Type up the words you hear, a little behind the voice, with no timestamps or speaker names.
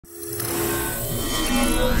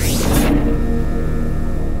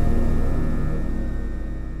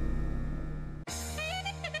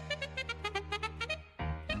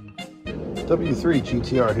W3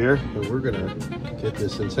 GTR here, and we're gonna get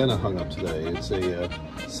this antenna hung up today. It's a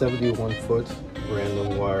 71-foot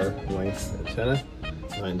random wire length antenna,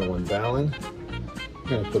 9-to-1 balun. I'm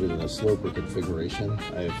gonna put it in a Slopper configuration.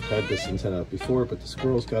 I've had this antenna up before, but the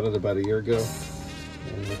squirrels got it about a year ago,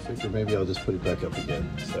 and I figured maybe I'll just put it back up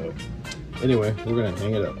again. So anyway, we're gonna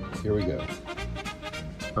hang it up. Here we go.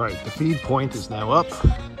 All right, the feed point is now up.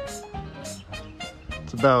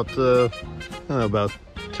 It's about I don't know, about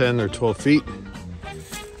 10 or 12 feet.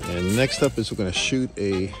 And next up is we're going to shoot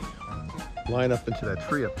a line up into that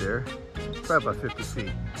tree up there. It's about 50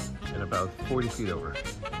 feet and about 40 feet over.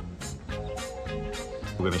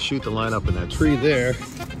 We're going to shoot the line up in that tree there.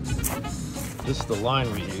 This is the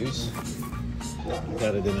line we use.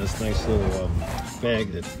 Got it in this nice little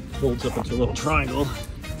bag that folds up into a little triangle.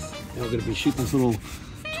 And we're going to be shooting this little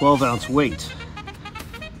 12-ounce weight.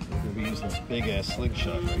 We're going to be using this big ass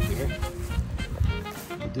slingshot right here.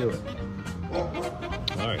 Do it.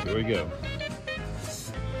 All right, here we go.